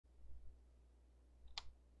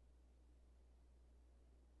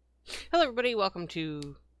Hello everybody, welcome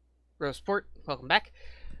to Roseport. Welcome back.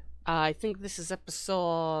 I think this is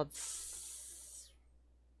episode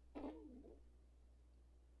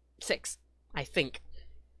 6, I think.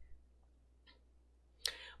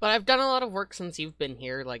 But I've done a lot of work since you've been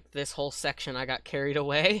here, like this whole section I got carried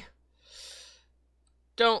away.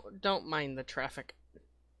 Don't mind the traffic.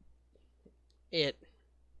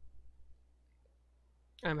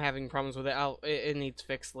 I'm having problems with it. It needs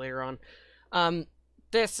fixed later on.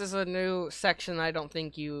 This is a new section I don't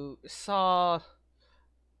think you saw.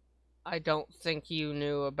 I don't think you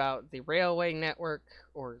knew about the railway network,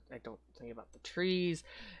 or I don't think about the trees,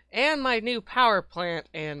 and my new power plant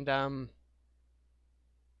and,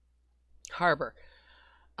 harbor.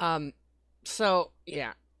 So,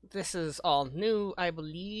 yeah, this is all new, I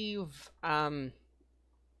believe. So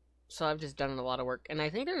I've just done a lot of work, and I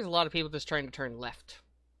think there's a lot of people just trying to turn left.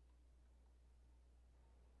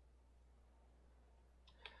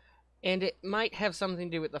 And it might have something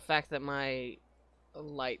to do with the fact that my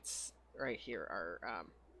lights right here are,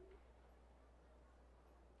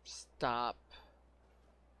 stop,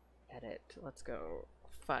 edit, let's go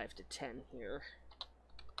 5 to 10 here.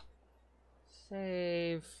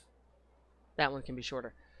 Save. That one can be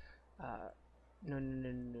shorter. No.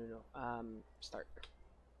 Start.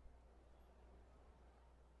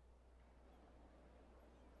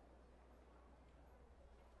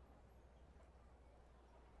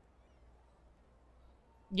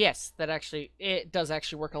 Yes, it does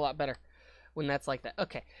actually work a lot better when that's like that.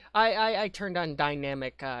 Okay, I turned on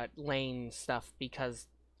dynamic lane stuff because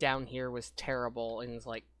down here was terrible, and it's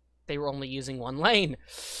like they were only using one lane.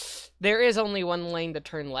 There is only one lane to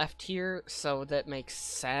turn left here, so that makes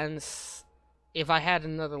sense. If I had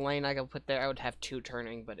another lane I could put there, I would have 2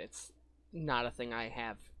 turning, but it's not a thing I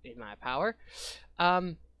have in my power.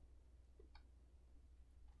 I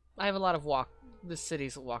have a lot of the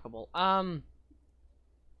city's walkable.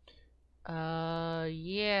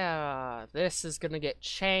 Yeah, this is gonna get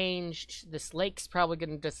changed. This lake's probably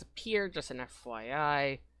gonna disappear, just an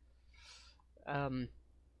FYI.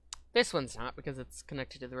 This one's not, because it's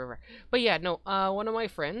connected to the river. But yeah, no, one of my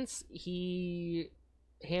friends, he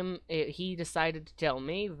decided to tell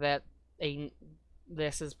me that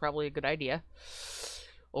this is probably a good idea.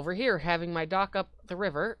 Over here, having my dock up the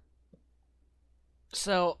river.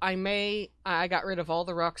 So I got rid of all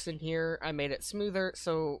the rocks in here. I made it smoother,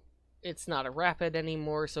 so it's not a rapid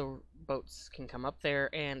anymore, so boats can come up there,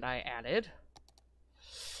 and I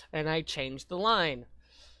changed the line.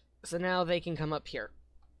 So now they can come up here.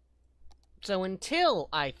 So until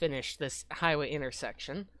I finish this highway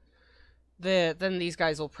intersection, then these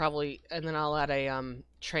guys will probably, and then I'll add a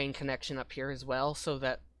train connection up here as well, so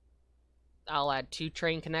that I'll add 2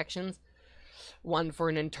 train connections. One for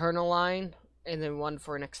an internal line, and then one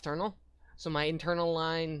for an external. So my internal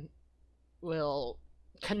line will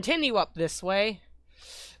continue up this way,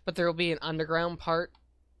 but there will be an underground part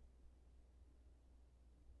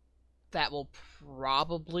that will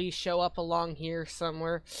probably show up along here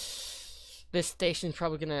somewhere. This station's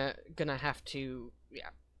probably gonna have to, yeah.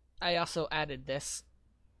 I also added this,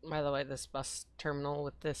 by the way, this bus terminal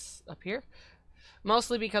with this up here,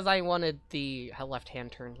 mostly because I wanted the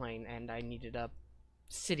left-hand turn lane, and I needed a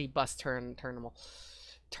city bus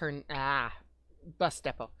bus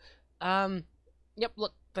depot. Yep,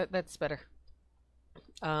 look, that's better.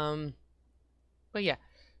 But yeah,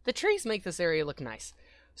 the trees make this area look nice.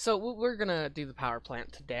 So we're gonna do the power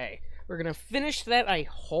plant today. We're gonna finish that, I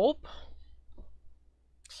hope.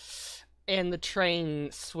 And the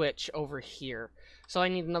train switch over here. So I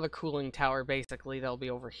need another cooling tower, basically. That'll be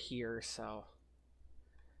over here, so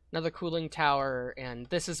another cooling tower, and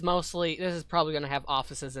this is probably gonna have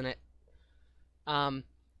offices in it. I'm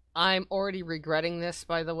already regretting this,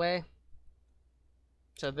 by the way.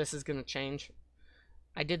 So this is gonna change.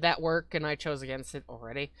 I did that work and I chose against it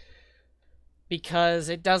already, because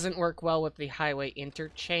it doesn't work well with the highway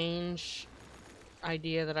interchange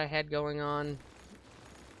idea that I had going on.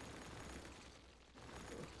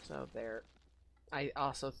 So there. I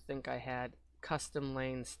also think I had custom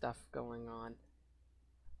lane stuff going on.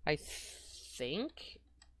 I think...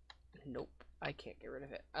 Nope, I can't get rid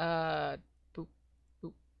of it. Boop,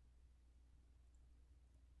 boop.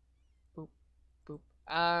 Boop, boop.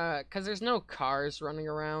 Because there's no cars running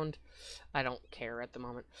around. I don't care at the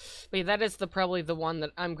moment. But yeah, that is probably the one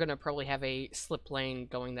that I'm gonna probably have a slip lane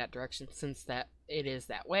going that direction, since it is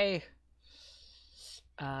that way.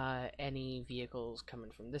 Any vehicles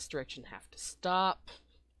coming from this direction have to stop.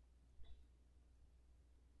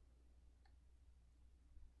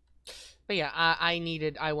 But yeah,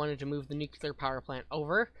 I wanted to move the nuclear power plant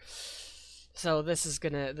over. So this is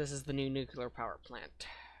the new nuclear power plant.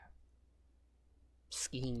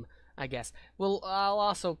 scheme, I guess. I'll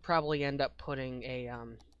also probably end up putting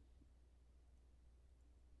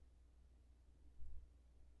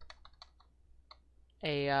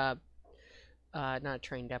not a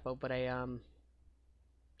train depot, but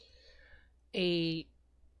a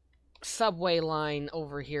subway line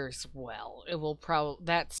over here as well. It will probably,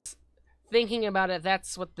 that's, thinking about it,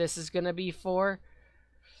 that's what this is gonna be for.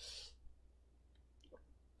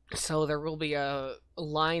 So there will be a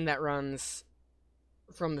line that runs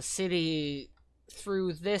from the city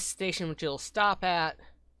through this station, which it'll stop at.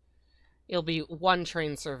 It'll be one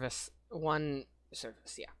train service, one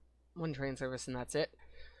train service, and that's it.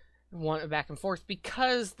 One back and forth,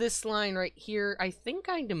 because this line right here, I think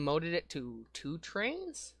I demoted it to 2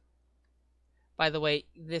 trains. By the way,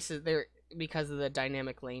 this is there because of the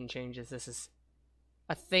dynamic lane changes. This is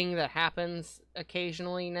a thing that happens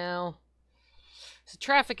occasionally now. So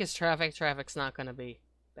traffic is traffic. Traffic's not going to be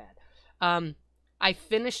bad. I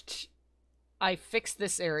fixed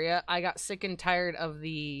this area. I got sick and tired of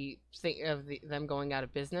them going out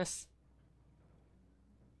of business.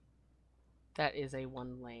 That is a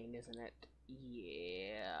 1 lane, isn't it?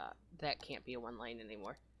 Yeah, that can't be a 1 lane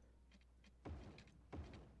anymore.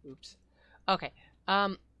 Oops. Okay.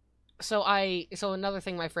 So another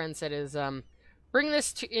thing my friend said is bring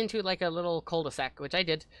this into like a little cul-de-sac, which I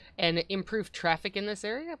did, and improve traffic in this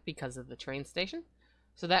area because of the train station.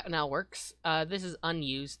 So that now works. This is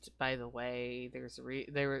unused, by the way.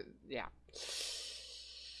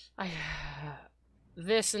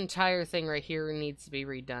 This entire thing right here needs to be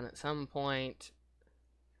redone at some point.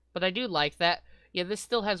 But I do like that. Yeah, this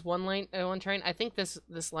still has 1 lane, 1 train. I think this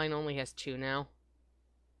line only has 2 now.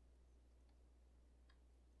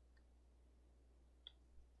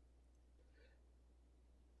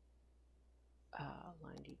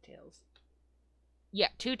 Line details. Yeah,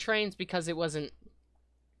 2 trains because it wasn't.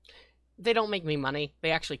 They don't make me money.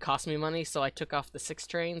 They actually cost me money, so I took off the 6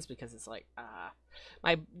 trains because it's like,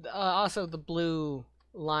 also the blue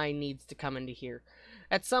line needs to come into here.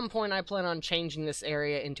 At some point, I plan on changing this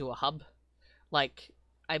area into a hub. Like,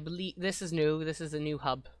 I believe this is new. This is a new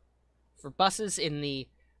hub for buses in the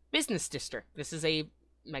business district. This is a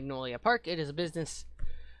Magnolia Park. It is a business.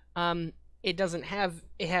 It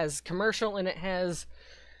has commercial, and it has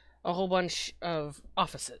a whole bunch of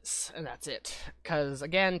offices, and that's it. Because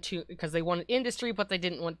they wanted industry, but they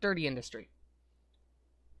didn't want dirty industry.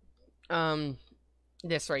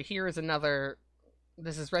 This right here is another.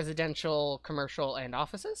 This is residential, commercial, and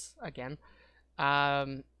offices again.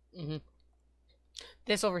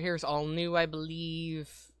 This over here is all new, I believe,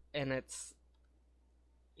 and it's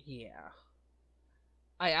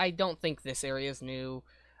I don't think this area is new.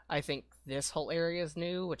 I think this whole area is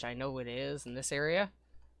new, which I know it is in this area.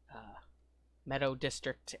 Meadow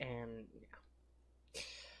District, and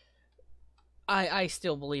I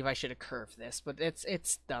still believe I should have curved this, but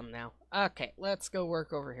it's done now. Okay, let's go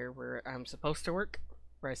work over here where I'm supposed to work,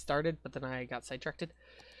 where I started, but then I got sidetracked.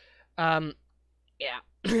 Yeah,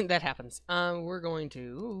 that happens. We're going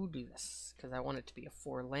to do this because I want it to be a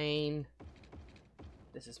 4 lane.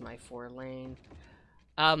 This is my 4 lane.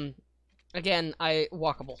 Again,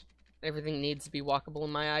 walkable. Everything needs to be walkable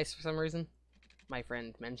in my eyes for some reason. My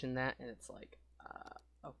friend mentioned that, and it's like,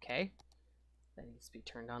 okay. That needs to be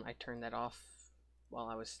turned on. I turned that off while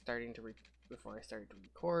I was starting to before I started to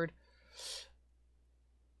record.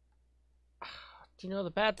 Do you know the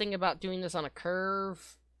bad thing about doing this on a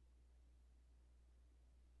curve?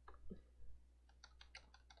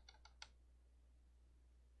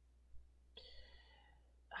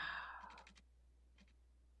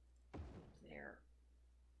 There.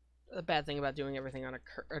 The bad thing about doing everything on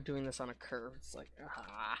doing this on a curve, it's like,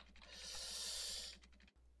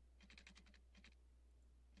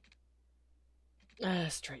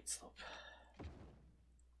 straight slope.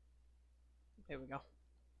 There we go.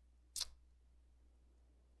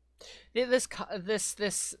 This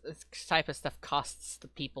type of stuff costs the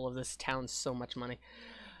people of this town so much money.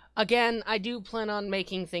 Again, I do plan on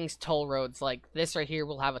making things toll roads. Like this right here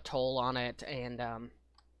will have a toll on it, and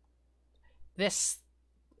this.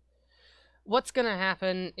 What's gonna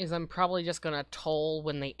happen is I'm probably just gonna toll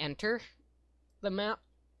when they enter the map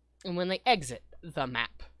and when they exit the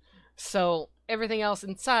map. So everything else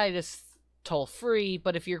inside is toll free,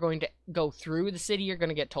 but if you're going to go through the city, you're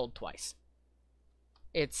gonna get tolled twice.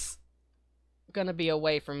 It's gonna be a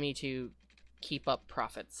way for me to keep up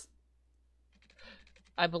profits.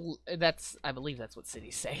 I believe that's what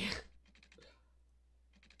cities say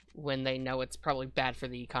when they know it's probably bad for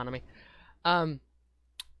the economy.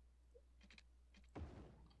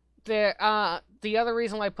 The other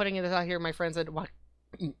reason why putting this out here, my friend said, what?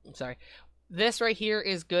 Sorry, this right here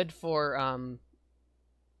is good for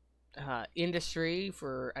industry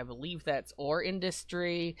for, I believe that's ore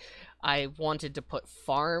industry. I wanted to put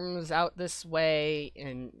farms out this way,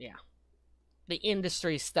 and yeah. The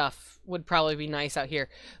industry stuff would probably be nice out here.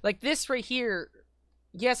 Like this right here,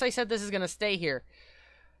 yes, I said this is going to stay here.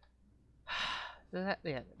 Yeah,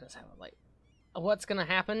 it does have a light. What's going to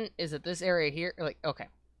happen is that this area here, like, okay.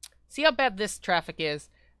 See how bad this traffic is?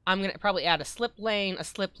 I'm going to probably add a slip lane, a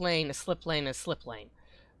slip lane, a slip lane, a slip lane.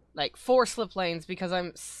 Like 4 slip lanes because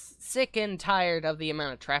I'm sick and tired of the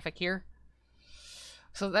amount of traffic here.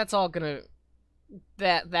 So that's all going to...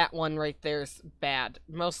 That one right there is bad.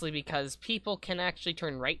 Mostly because people can actually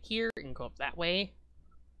turn right here and go up that way.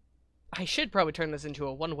 I should probably turn this into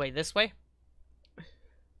a one-way this way.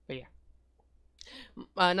 But yeah.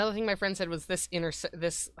 Another thing my friend said was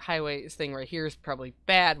this highway thing right here is probably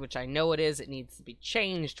bad, which I know it is. It needs to be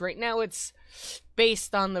changed. Right now it's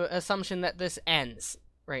based on the assumption that this ends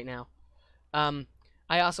right now.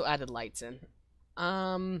 I also added lights in.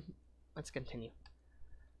 Let's continue.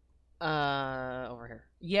 Over here.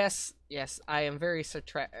 Yes, I am very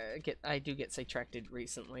I do get sidetracked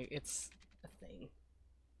recently. It's a thing.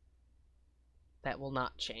 That will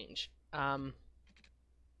not change.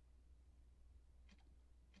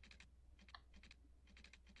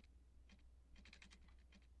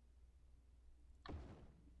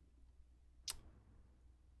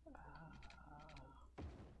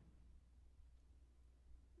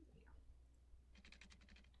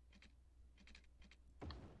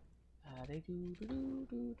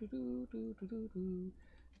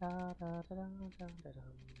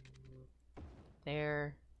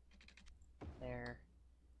 There.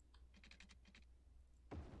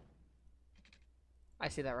 I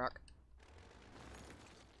see that rock.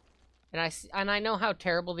 And I know how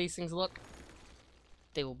terrible these things look.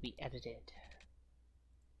 They will be edited.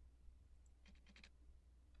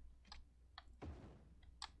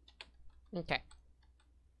 Okay.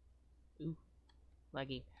 Ooh,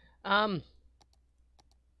 laggy. That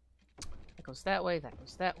goes that way, that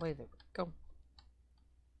goes that way, there we go.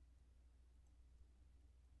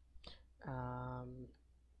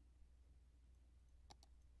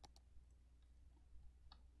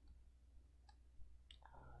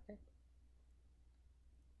 Okay.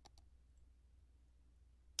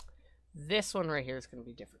 This one right here is going to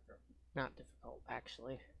be difficult. Not difficult,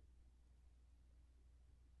 actually.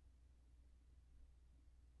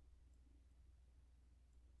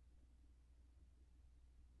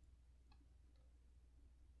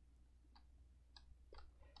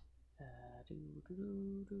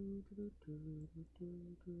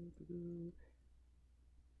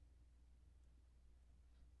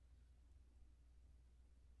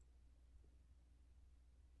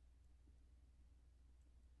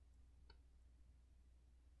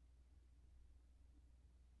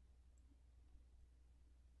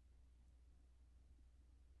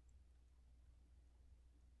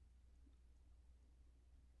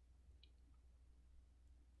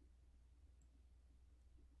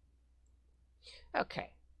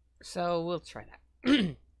 Okay, so we'll try that.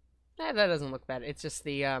 That doesn't look bad. It's just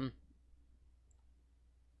the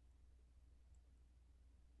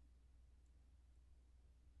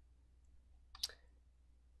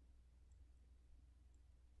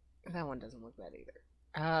that one doesn't look bad either.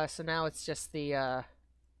 So now it's just the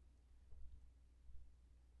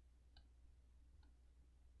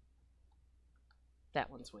that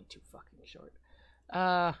one's way too fucking short.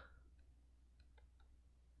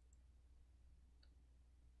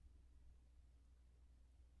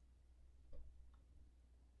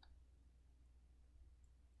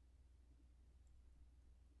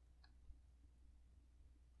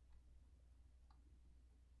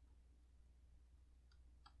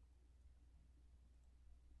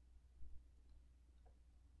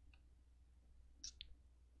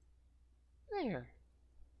 There.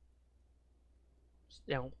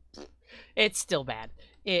 No, it's still bad.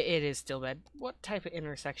 It is still bad. What type of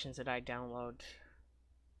intersections did I download?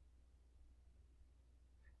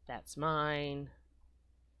 That's mine.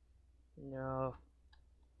 No.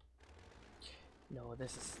 No,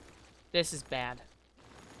 this is bad.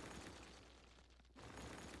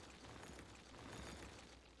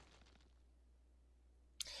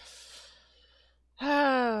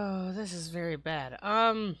 Oh, this is very bad.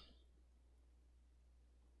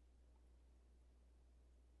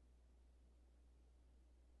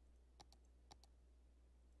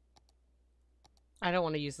 I don't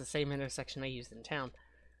want to use the same intersection I used in town.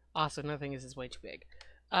 Also, another thing is it's way too big.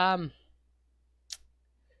 Turn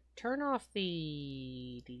off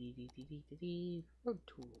the road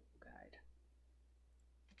tool guide.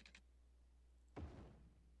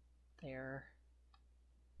 There.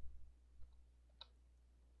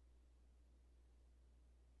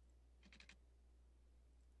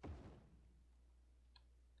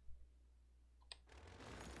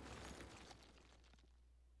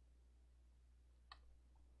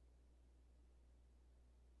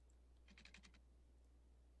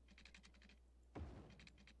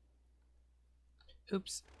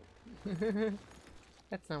 Oops.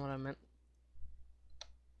 That's not what I meant.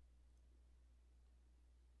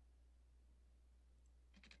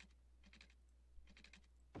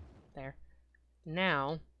 There.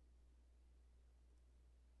 Now...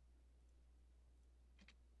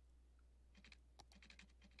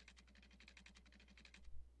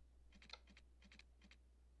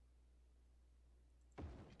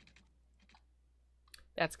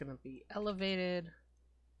 that's gonna be elevated.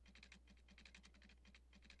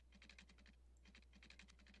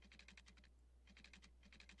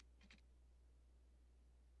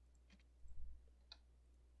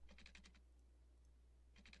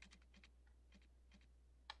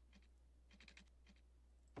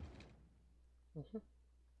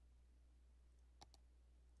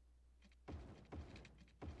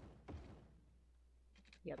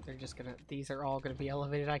 Yep, they're just gonna... these are all gonna be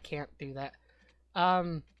elevated. I can't do that.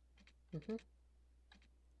 Mhm.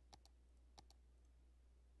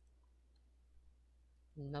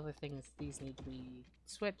 Another thing is these need to be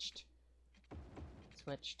switched.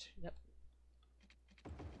 Switched. Yep.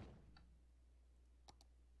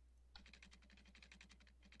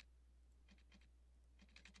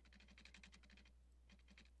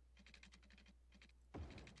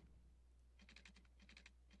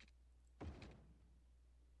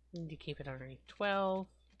 Need to keep it underneath 12.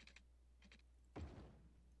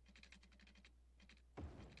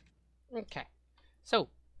 Okay. So.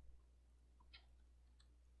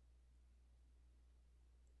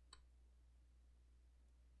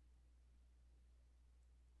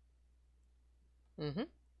 Mm-hmm.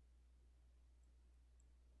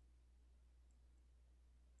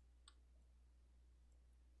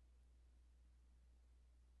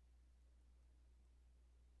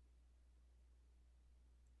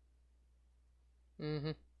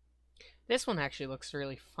 Mm-hmm. This one actually looks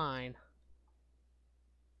really fine.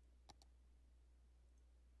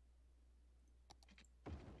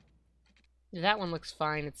 That one looks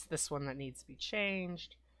fine. It's this one that needs to be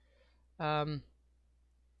changed.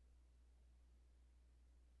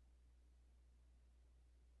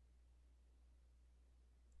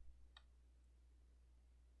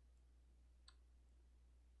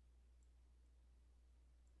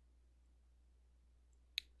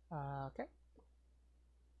 Okay.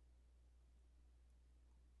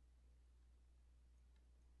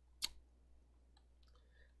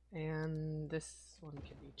 And this one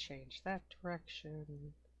can be changed that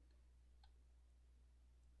direction.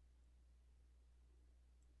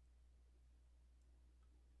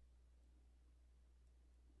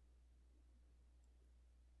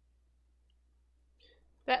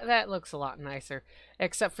 That looks a lot nicer,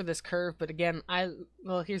 except for this curve. But again,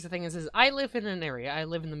 well, here's the thing: is I live in an area. I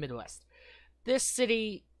live in the Midwest. This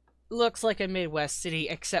city looks like a Midwest city,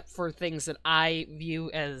 except for things that I view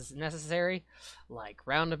as necessary, like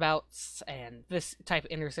roundabouts and this type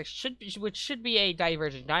of intersection, which should be a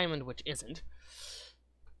divergent diamond, which isn't.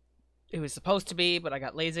 It was supposed to be, but I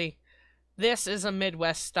got lazy. This is a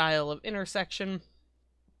Midwest style of intersection,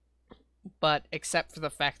 but except for the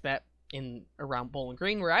fact that in around Bowling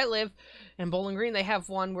Green, where I live, in Bowling Green, they have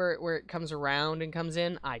one where it comes around and comes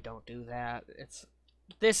in. I don't do that.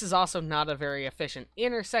 This is also not a very efficient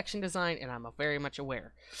intersection design, and I'm very much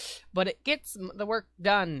aware. But it gets the work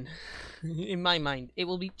done, in my mind. It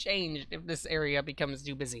will be changed if this area becomes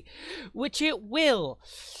too busy, which it will.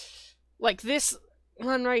 Like this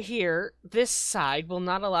one right here, this side will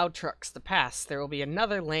not allow trucks to pass. There will be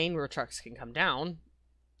another lane where trucks can come down,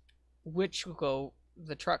 which will go...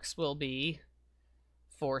 the trucks will be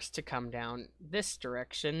forced to come down this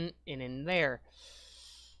direction and in there.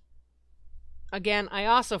 Again, I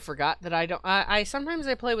also forgot that I sometimes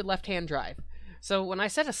I play with left-hand drive. So when I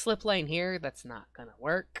set a slip lane here, that's not gonna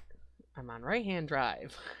work. I'm on right-hand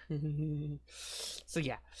drive. So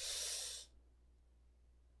yeah.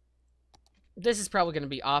 This is probably going to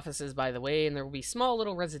be offices, by the way, and there will be small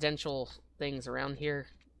little residential things around here,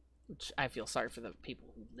 which I feel sorry for the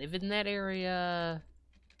people who live in that area.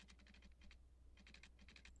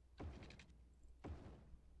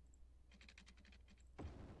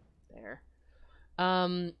 There.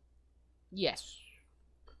 Yes.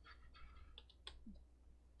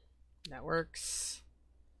 That works.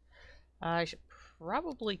 I should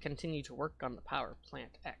probably continue to work on the power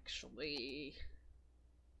plant, actually.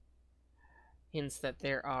 Hints that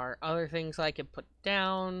there are other things I could put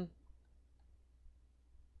down.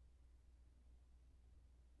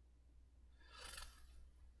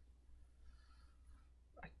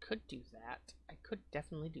 I could do that. I could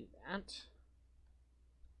definitely do that.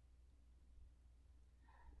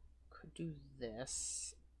 Could do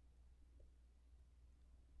this.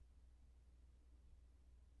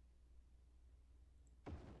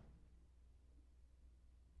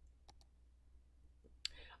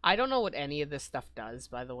 I don't know what any of this stuff does,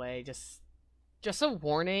 by the way. Just a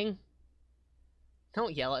warning.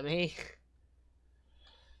 Don't yell at me.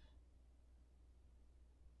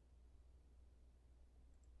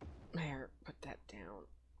 There, put that down.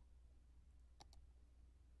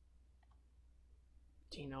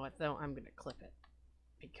 Do you know what, though? I'm gonna clip it.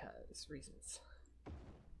 Because reasons.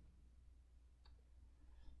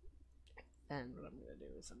 Then what I'm gonna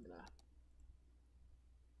do is I'm gonna...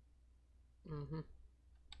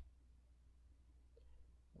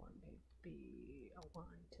 Want to be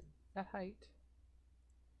aligned to that height.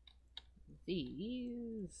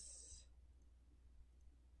 These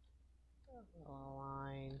will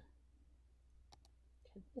align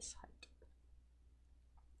to this height.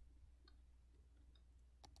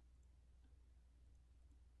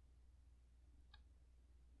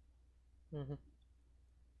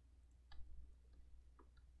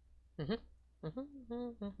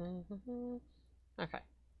 Okay.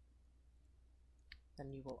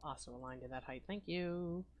 Then you will also align to that height. Thank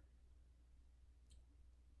you.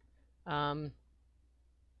 Yeah,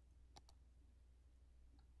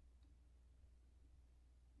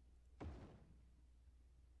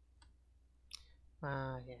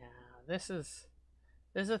 this is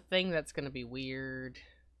a thing that's gonna be weird.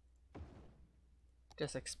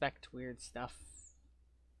 Just expect weird stuff.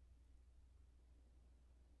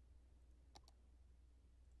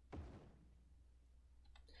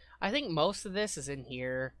 I think most of this is in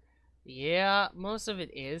here. Yeah, most of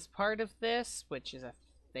it is part of this, which is a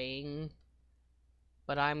thing.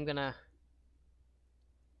 But I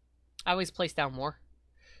always place down more,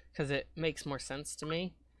 because it makes more sense to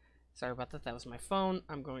me. Sorry about that, that was my phone.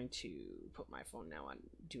 I'm going to put my phone now on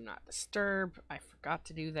Do Not Disturb. I forgot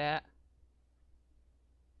to do that.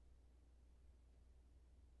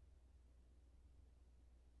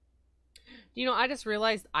 You know, I just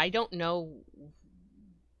realized I don't know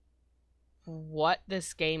what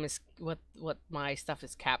this game is, what my stuff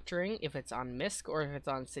is capturing, if it's on Mysk or if it's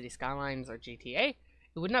on City Skylines or GTA.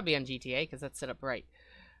 It would not be on GTA because that's set up right.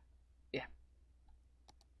 Yeah.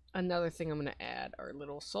 Another thing I'm going to add are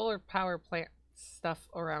little solar power plant stuff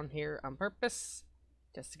around here on purpose,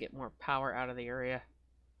 just to get more power out of the area.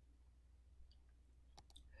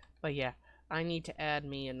 But yeah, I need to add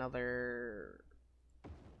me another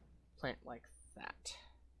plant like that.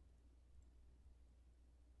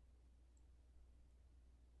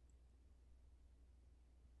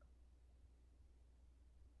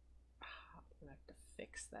 I'm gonna have to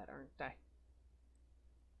fix that, aren't I?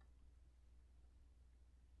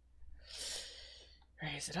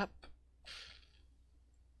 Raise it up.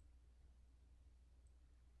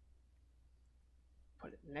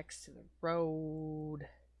 Put it next to the road.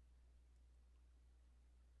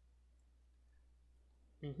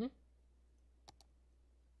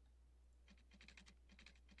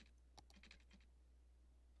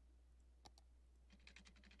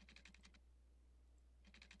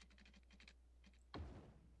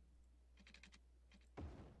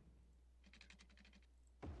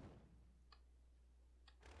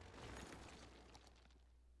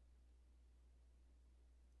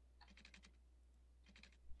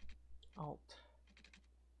 Alt.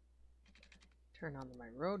 Turn on my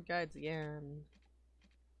road guides again.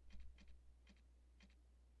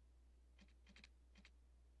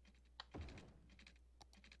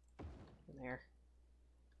 There.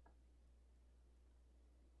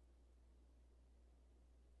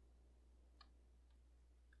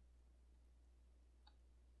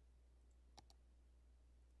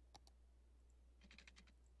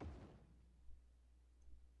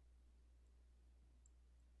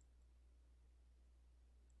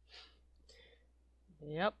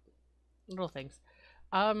 Yep. Little things.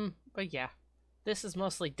 But yeah. This is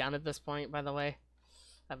mostly done at this point, by the way.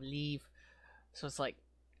 I believe. So it's like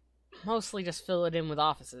mostly just fill it in with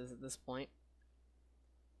offices at this point.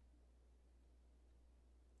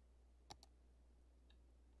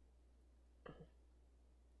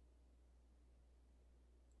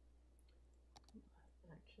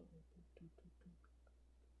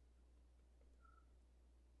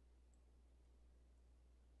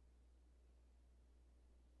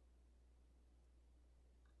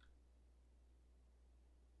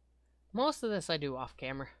 Most of this I do off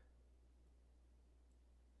camera.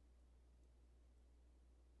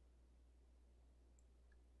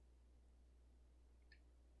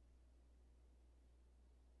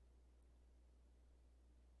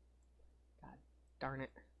 God darn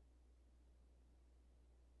it.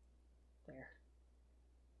 There.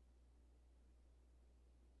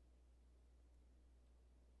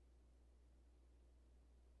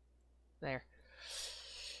 There.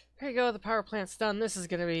 There you go, the power plant's done. This is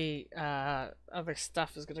gonna be, other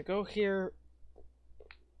stuff is gonna go here.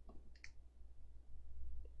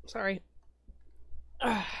 Sorry.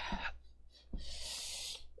 I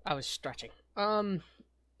was stretching.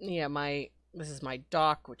 Yeah, this is my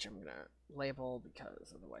dock, which I'm gonna label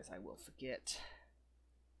because otherwise I will forget.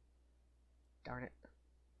 Darn it.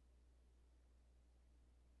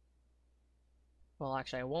 Well,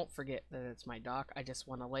 actually, I won't forget that it's my dock. I just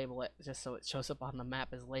want to label it just so it shows up on the map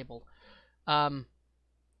as labeled. But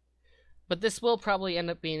this will probably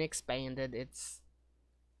end up being expanded. It's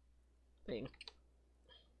thing.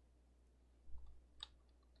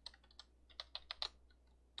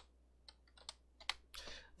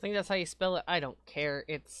 I think that's how you spell it. I don't care.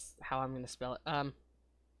 It's how I'm gonna spell it. I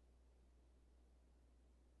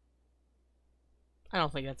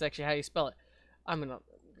don't think that's actually how you spell it. I'm gonna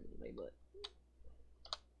label it.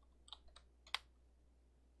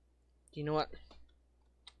 Do you know what?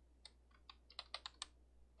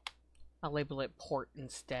 I'll label it port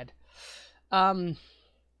instead. Okay.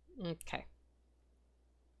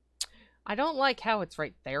 I don't like how it's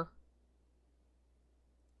right there.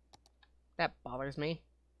 That bothers me.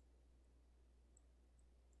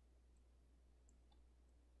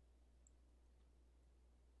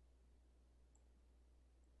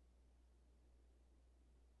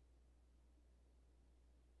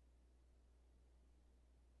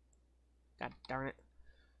 God darn it.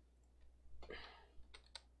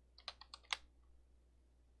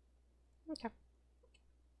 Okay.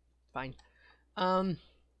 Fine.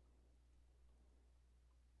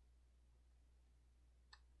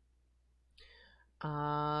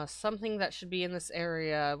 Something that should be in this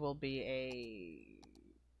area will be a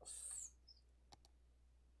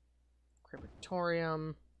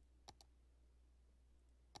crematorium.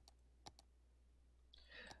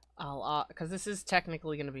 Because this is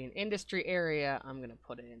technically going to be an industry area, I'm going to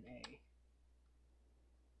put in a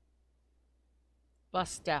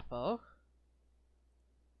bus depot.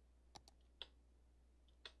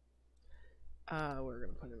 We're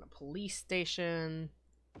going to put in a police station,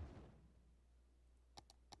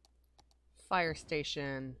 fire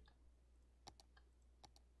station.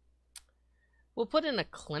 We'll put in a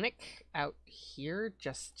clinic out here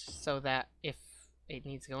just so that if it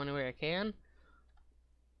needs to go anywhere it can.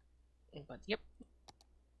 But yep.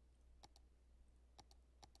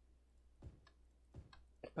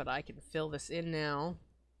 But I can fill this in now.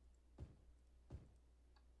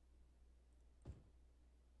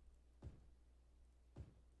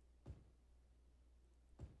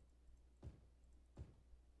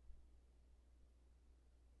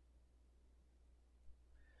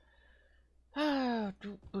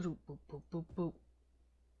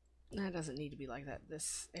 That doesn't need to be like that.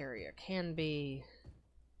 This area can be.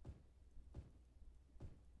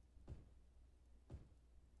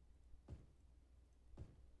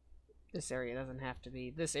 This area doesn't have to be.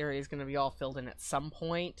 This area is going to be all filled in at some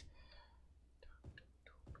point.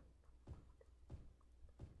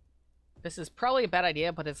 This is probably a bad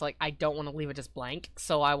idea, but it's like I don't want to leave it just blank,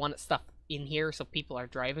 so I want stuff in here so people are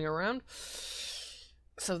driving around.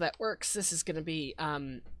 So that works. This is going to be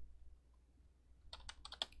out.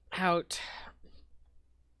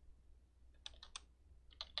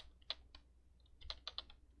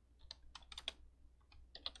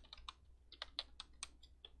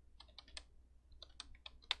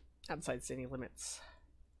 Outside city limits.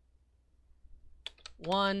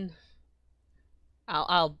 1.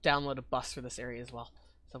 I'll download a bus for this area as well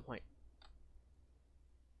at some point.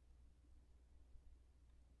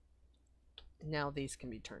 Now these can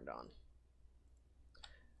be turned on.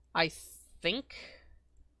 I think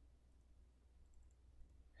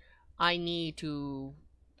I need to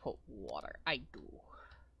put water. I do.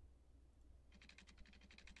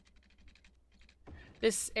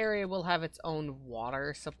 This area will have its own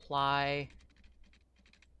water supply.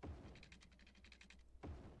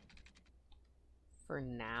 For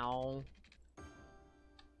now.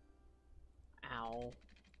 Ow.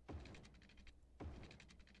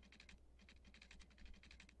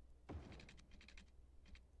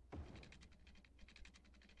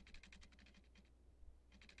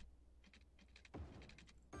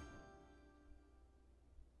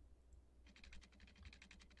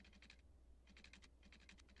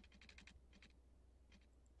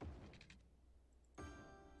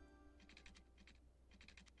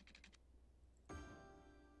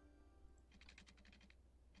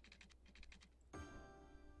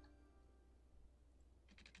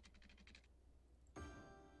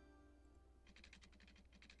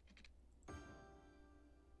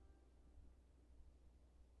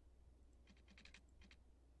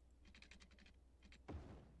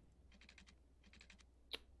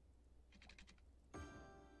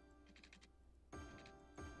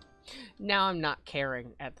 Now I'm not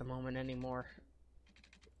caring at the moment anymore.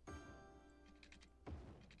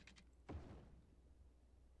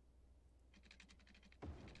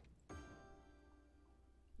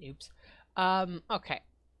 Oops. Okay.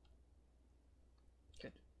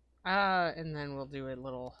 Good. And then we'll do a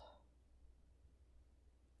little...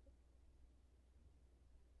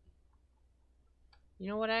 You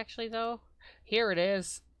know what, actually, though? Here it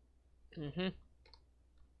is. Mm-hmm.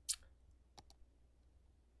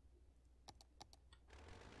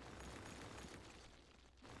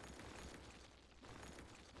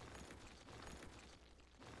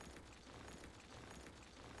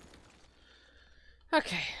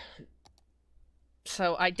 Okay.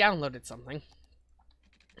 So I downloaded something.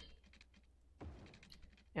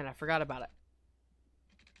 And I forgot about it.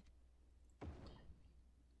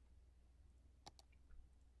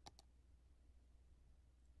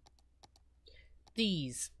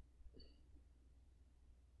 These.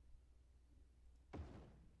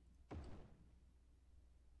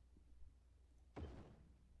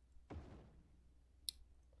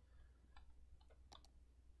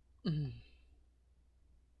 Mm.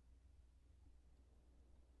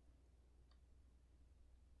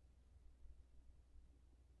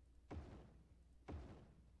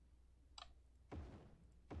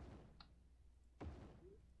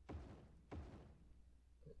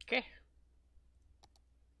 Okay.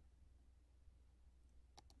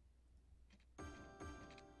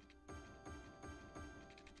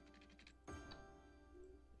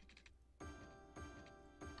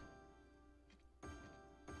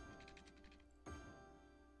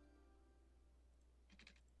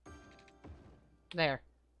 There.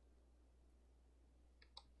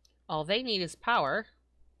 All they need is power.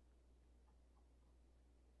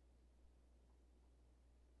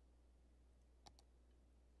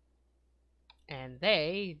 And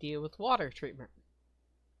they deal with water treatment.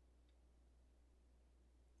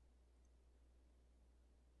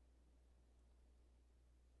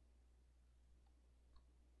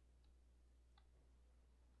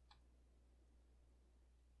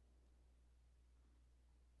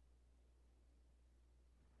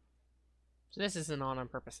 So this isn't on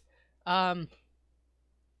purpose. Okay.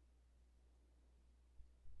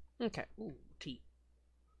 Ooh, tea.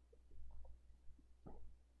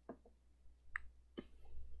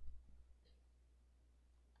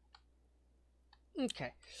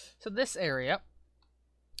 Okay. So this area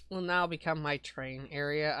will now become my train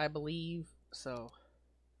area, I believe. So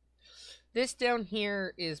this down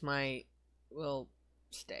here is my... will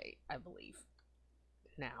stay, I believe.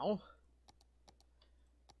 Now.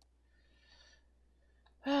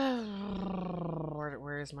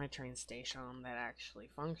 Where is my train station that actually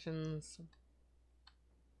functions?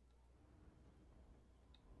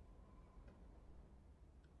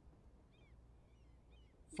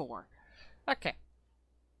 Four. Okay.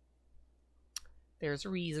 There's a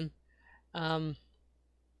reason.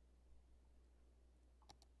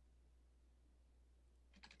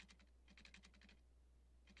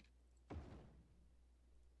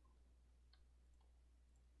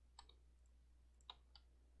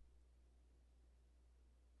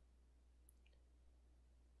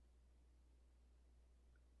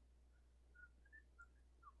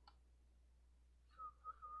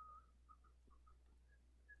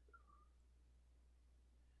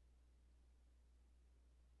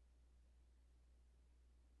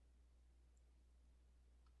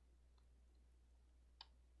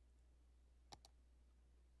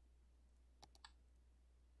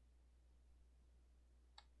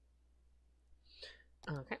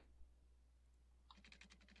 Okay.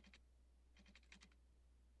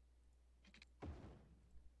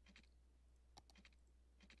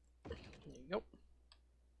 There you go.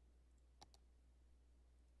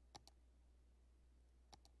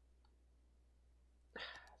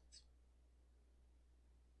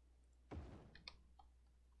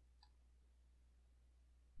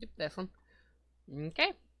 Yep, this one.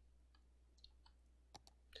 Okay.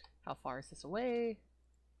 How far is this away?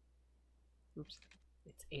 Oops.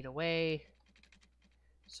 It's 8 away.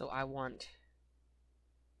 So I want...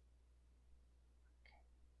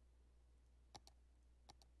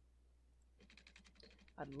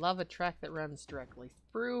 I'd love a track that runs directly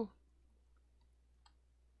through.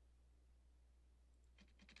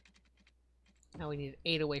 Now we need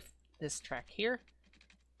 8 away from this track here.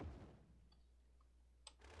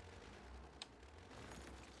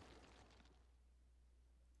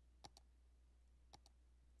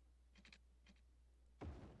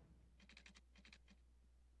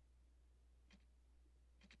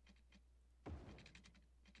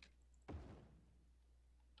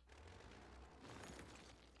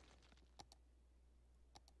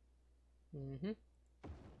 Mm-hmm.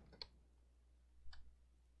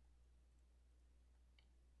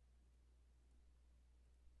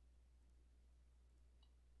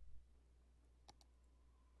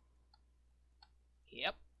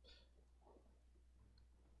 Yep.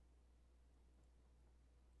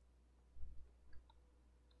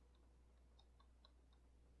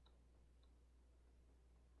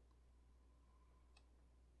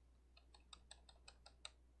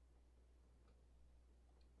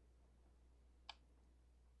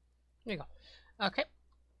 There you go. Okay.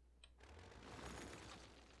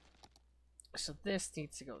 So this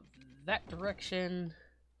needs to go that direction.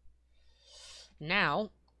 Now,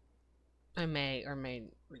 I may or may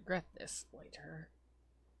regret this later.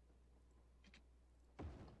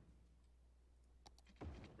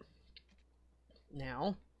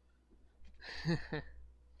 Now,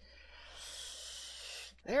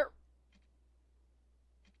 there.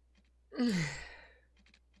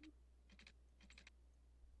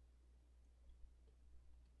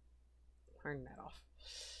 Turn that off.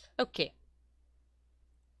 Okay.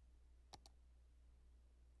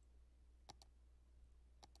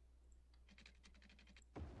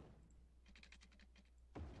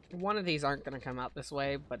 One of these aren't going to come out this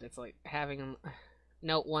way, but it's like having them...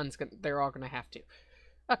 No, one's gonna... They're all going to have to.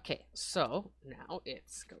 Okay, so now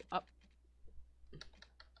it's go up.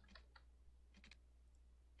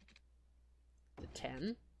 The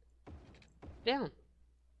 10. Down.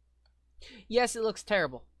 Yes, it looks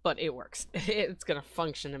terrible, but it works. It's going to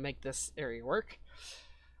function to make this area work.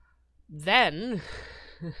 Then...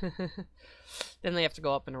 then they have to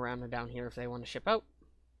go up and around and down here if they want to ship out.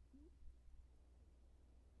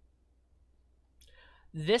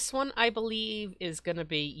 This one, I believe, is going to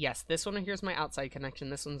be... Yes, this one here's my outside connection.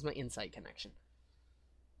 This one's my inside connection.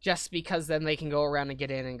 Just because then they can go around and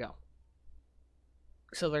get in and go.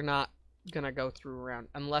 So they're not going to go through around.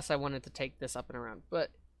 Unless I wanted to take this up and around.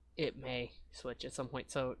 But it may switch at some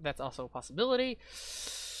point. So that's also a possibility.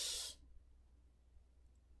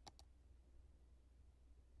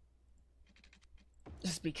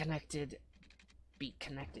 Just be connected. Be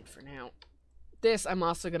connected for now. This I'm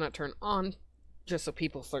also going to turn on. Just so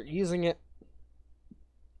people start using it.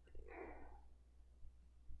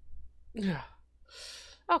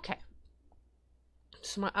 Okay.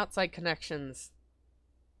 So my outside connections.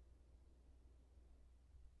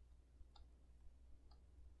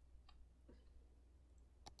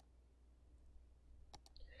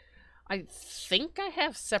 I think I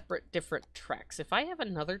have separate different tracks. If I have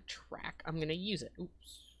another track, I'm going to use it.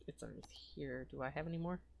 Oops. It's underneath here. Do I have any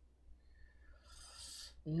more?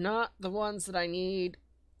 Not the ones that I need.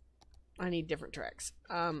 I need different tracks.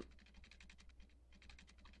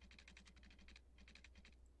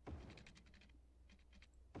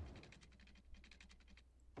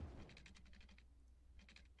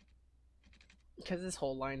 Because this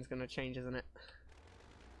whole line's going to change, isn't it?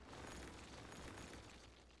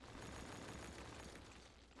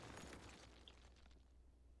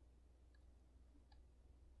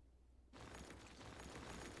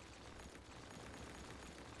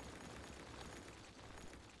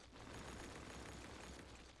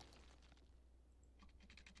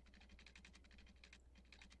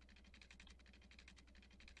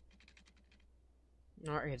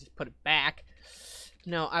 Alright, just put it back.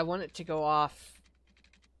 No, I want it to go off.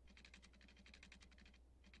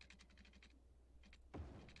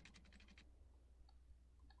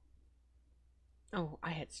 Oh, I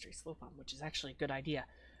had straight slope on, which is actually a good idea.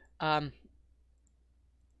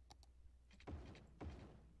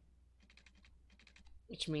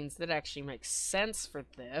 Which means that actually makes sense for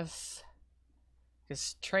this.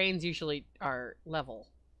 Because trains usually are level.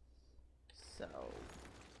 So,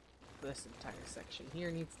 this entire section here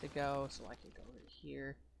needs to go, so I can go over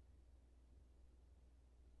here.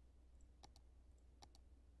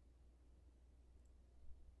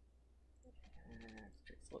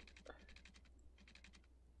 Straight slope.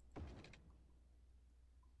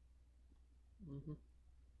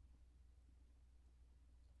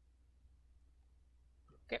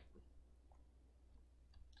 Okay.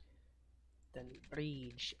 Then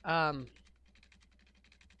bridge.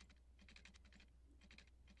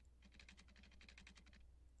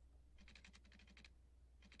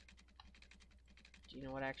 Do you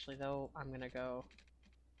know what, actually, though? I'm gonna go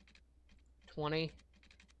 20.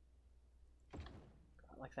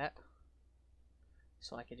 Like that.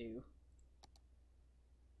 So I could do...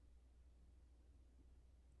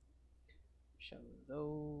 Show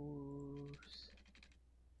those.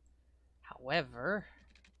 However...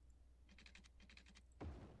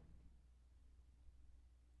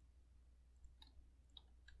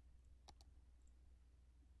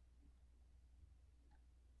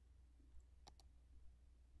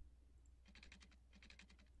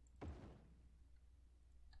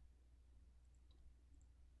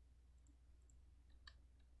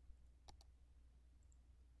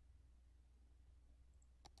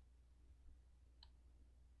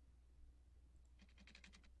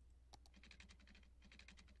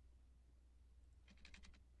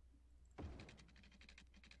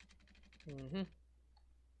 Mm-hmm.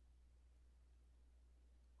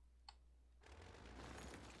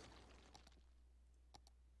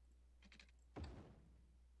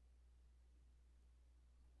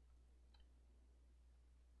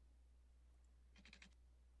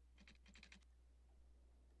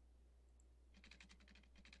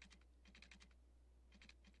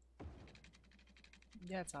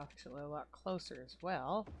 Yeah, it's actually a lot closer as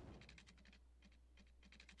well.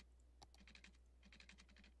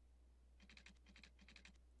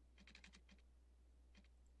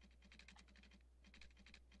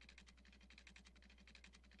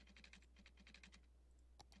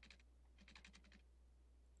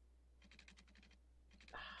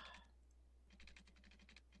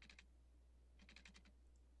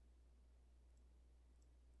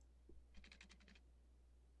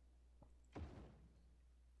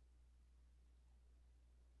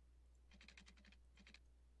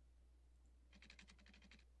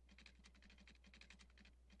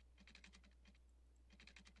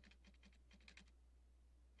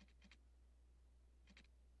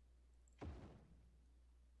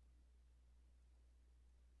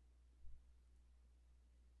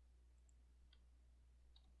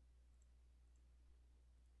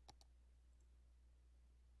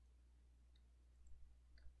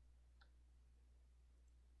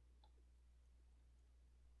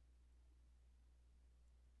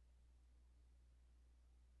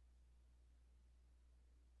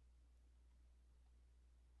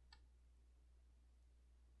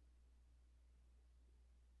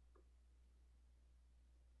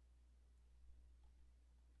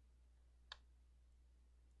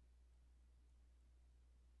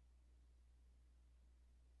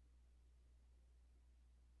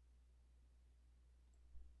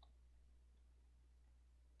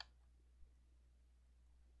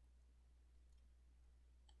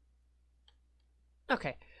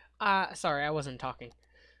 Okay. Sorry, I wasn't talking.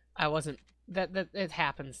 I wasn't. That it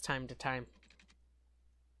happens time to time.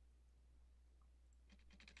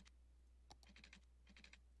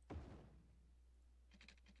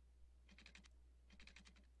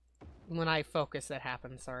 When I focus, that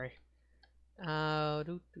happens. Sorry. We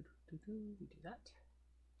do that.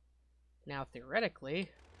 Now, theoretically,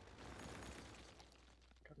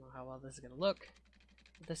 don't know how well this is gonna look.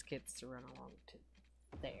 This gets to run along to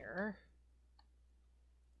there.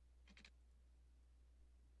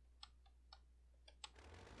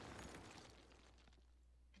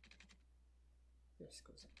 This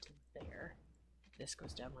goes up to there. This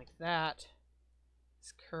goes down like that.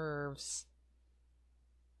 This curves.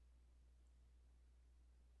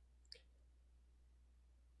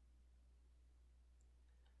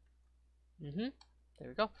 Mm-hmm. There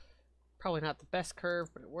we go. Probably not the best curve,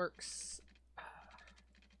 but it works.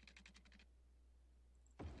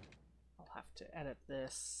 I'll have to edit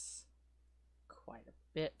this quite a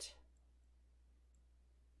bit.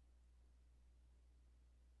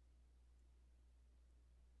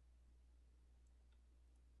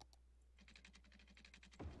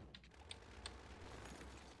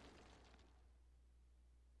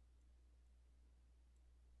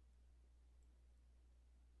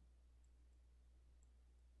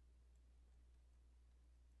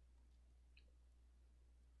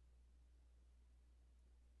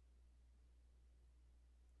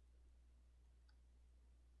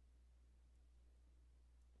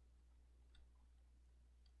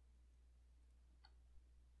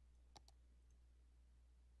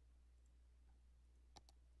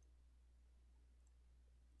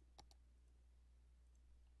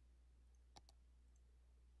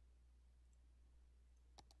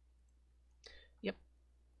 Yep.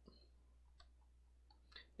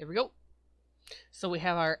 There we go. So we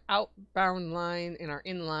have our outbound line and our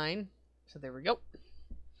inline. So there we go.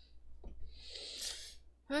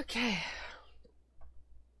 Okay.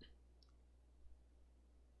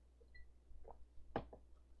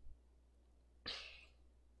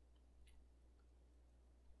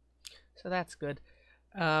 So that's good.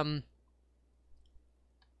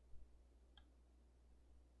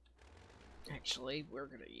 Actually, we're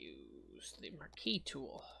going to use the marquee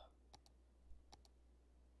tool.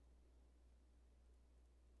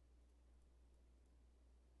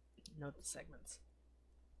 Note the segments.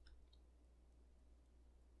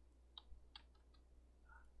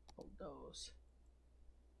 Hold those.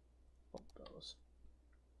 Hold those.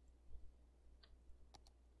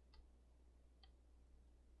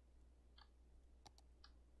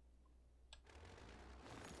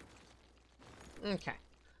 Okay.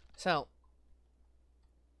 So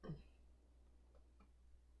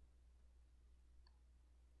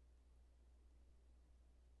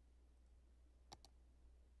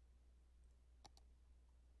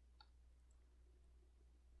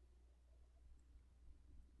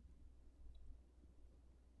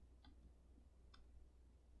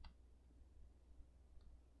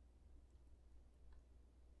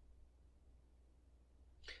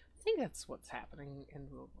think that's what's happening, and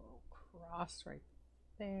we'll go across right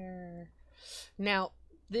there. Now,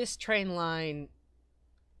 this train line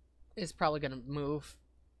is probably going to move.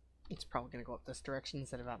 It's probably going to go up this direction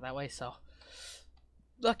instead of out that way, so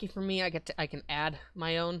lucky for me, I can add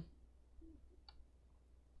my own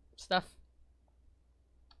stuff.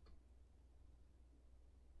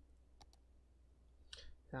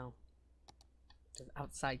 So,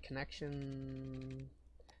 outside connection.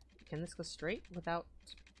 Can this go straight without?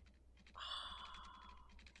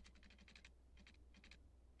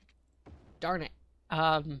 Darn it.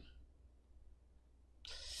 I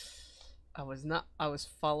was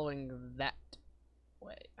following that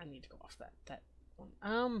way. I need to go off that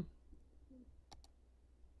one.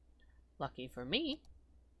 Lucky for me.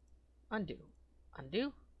 Undo.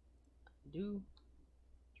 Undo. Undo.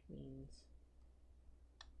 Which means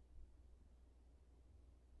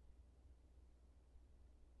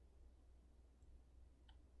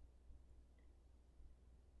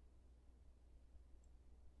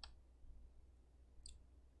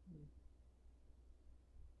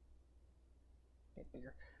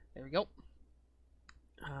bigger. There we go.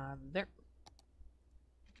 There.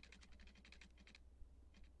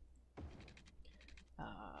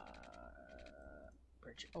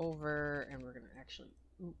 Bridge over, and we're gonna actually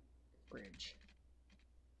bridge.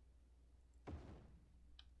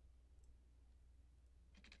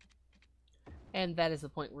 And that is the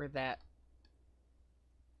point where that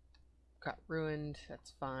got ruined.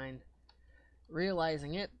 That's fine.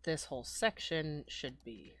 Realizing it, this whole section should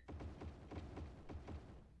be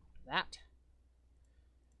that.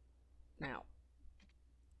 Now,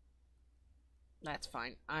 that's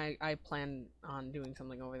fine. I plan on doing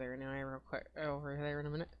something over there anyway, real quick, over there in a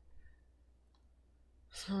minute.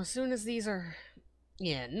 So as soon as these are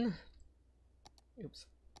in, oops,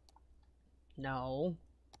 no,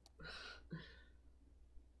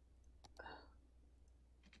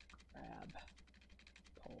 grab,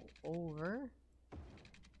 pull over,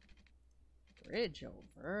 bridge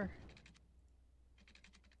over,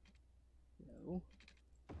 no,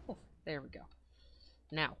 oh, there we go.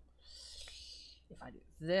 Now, if I do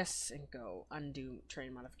this and go undo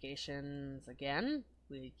train modifications again,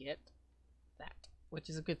 we get that, which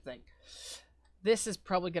is a good thing. This is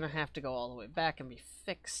probably going to have to go all the way back and be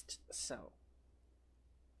fixed, so.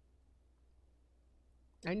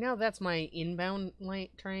 Right now, that's my inbound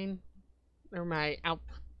light train, or my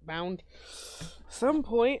outbound. Some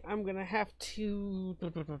point, I'm going to have to,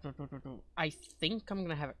 I think I'm going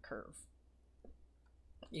to have it curve.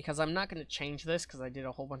 Because I'm not going to change this because I did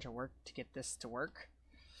a whole bunch of work to get this to work.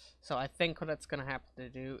 So I think what it's going to have to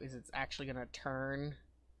do is it's actually going to turn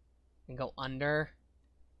and go under.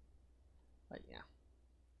 But yeah.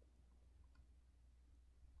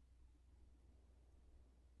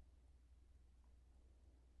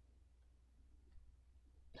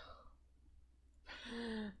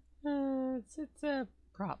 It's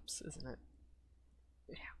props, isn't it?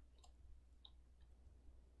 Yeah.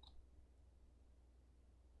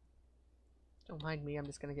 Don't mind me, I'm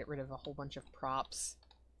just gonna get rid of a whole bunch of props.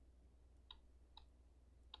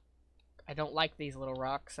 I don't like these little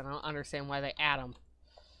rocks, and I don't understand why they add them.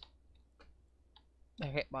 The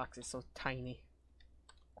hitbox is so tiny.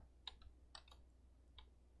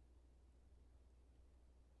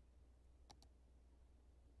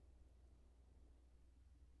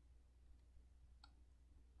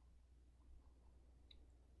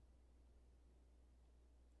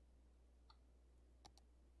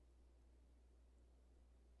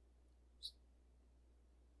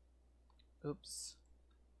 Oops.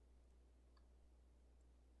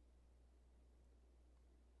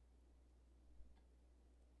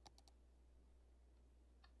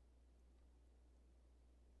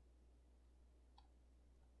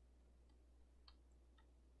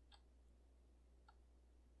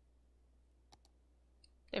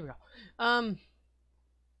 There we go.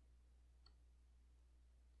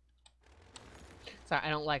 Sorry, I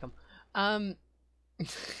don't like them. I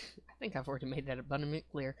think I've already made that abundantly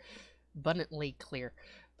clear.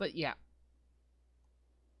 But yeah.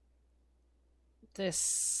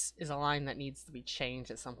 This is a line that needs to be changed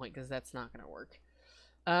at some point because that's not going to work.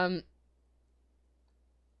 I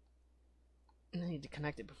need to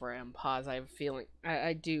connect it before I unpause. I have a feeling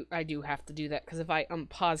I do have to do that because if I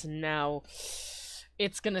unpause now,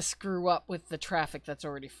 it's going to screw up with the traffic that's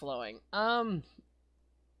already flowing.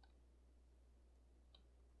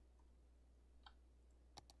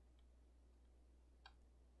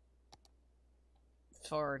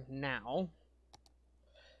 For now,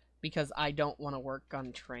 because I don't want to work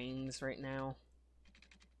on trains right now,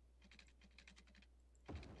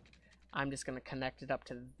 I'm just going to connect it up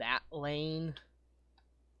to that lane.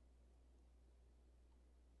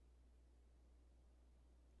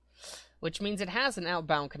 which means it has an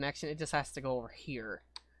outbound connection. It just has to go over here.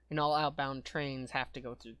 And all outbound trains have to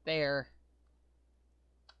go through there.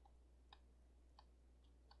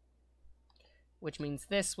 Which means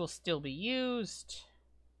this will still be used.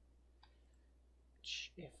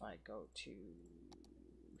 Which, if I go to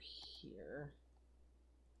here...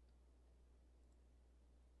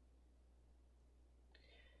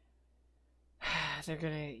 they're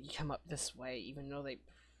gonna come up this way, even though they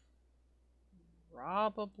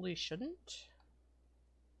probably shouldn't.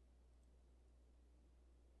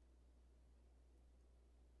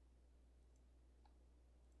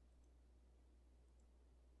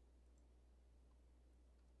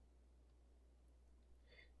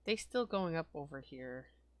 They still going up over here.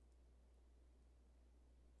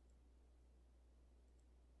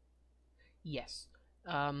 Yes.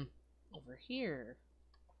 Over here.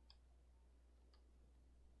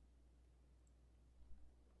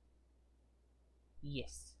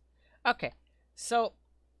 Yes. Okay. So,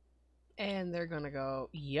 and they're gonna go,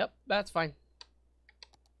 yep, that's fine.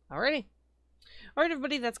 Alrighty. Alright,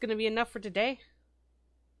 everybody, that's gonna be enough for today.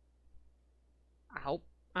 I hope.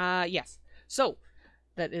 Yes. So,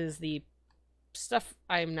 that is the stuff.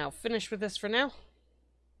 I am now finished with this for now.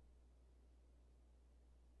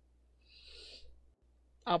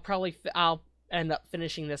 I'll end up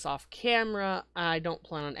finishing this off camera. I don't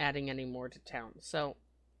plan on adding any more to town. So,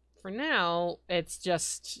 for now, it's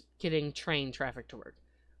just getting train traffic to work.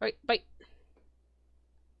 Alright, bye.